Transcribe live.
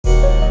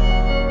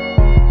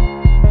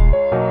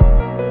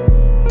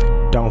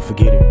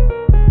forget it.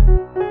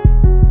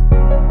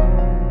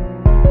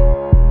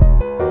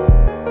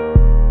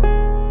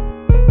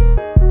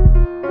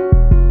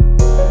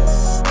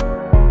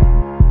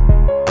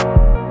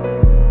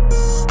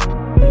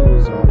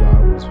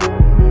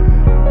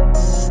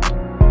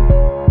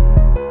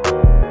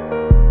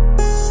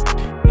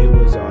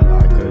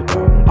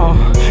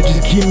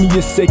 Give me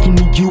a second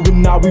to you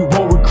and now we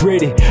won't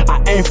regret it.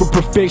 I aim for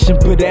perfection,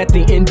 but at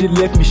the end it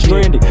left me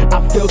stranded.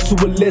 I fell to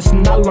a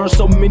lesson I learned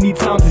so many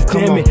times, it's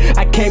damn it.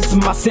 I came to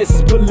my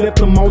senses but left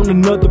them on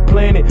another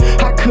planet.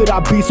 How could I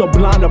be so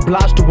blind,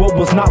 obliged to what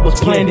was not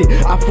what's planned?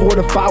 I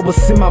fortified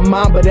what's in my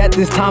mind, but at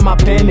this time I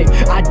panicked.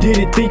 I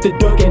didn't think the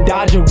duck and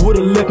dodging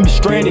would've left me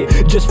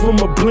stranded. Just from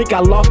a blink I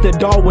lost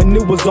it all when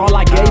it was all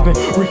I gave in.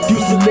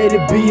 Refuse to let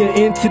it be an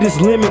end to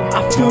this limit.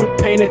 I feel the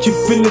pain that you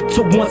feel it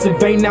to once in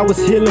vain, now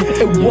it's healing.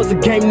 It was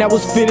a game that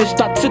was finished,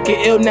 I took an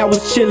L, now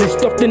it's chilling.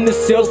 Stuffed in the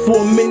cells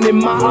for a minute,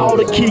 my all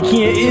the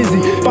Kiki and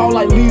Izzy fall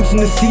like leaves in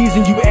the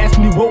season. You asked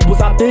me what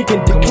was I thinking,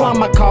 decline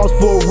my cause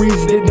for a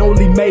reason. It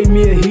only made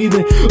me a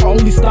heathen,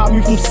 only stopped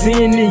me from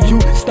seeing in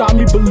you, stopped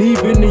me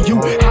believing in you.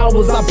 How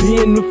was I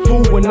being the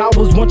fool when I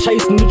was one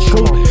chasing the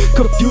truth?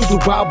 Confused a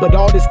while, but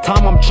all this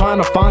time I'm trying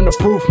to find the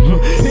proof.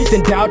 Picked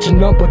and doubt your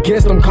number,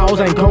 guess them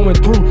calls ain't going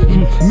through.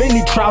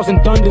 Many trials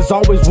and thunders,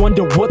 always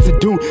wonder what to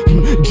do.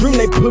 Dream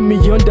they put me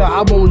under,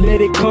 I won't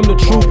let it come to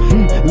truth.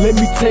 Let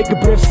me take a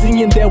breath,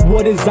 seeing that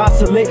what is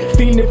isolate.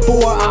 Feeling for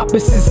an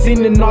opposite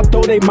sinning,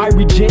 although they might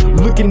reject.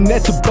 Looking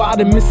at the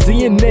bottom and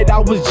seeing that I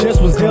was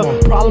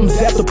there. Problems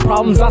after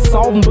problems, I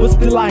solve them, but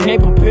still I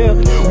ain't prepared.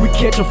 We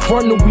catch a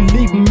front and we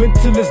leave them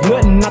until it's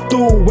nothing. I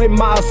threw away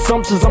my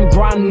assumptions, I'm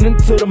grinding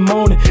into the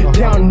morning.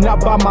 Down and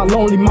out by my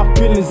lonely, my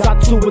feelings I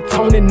too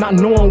atoning, not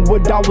knowing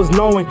what I was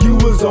knowing. You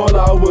was all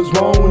I was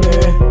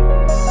wanting.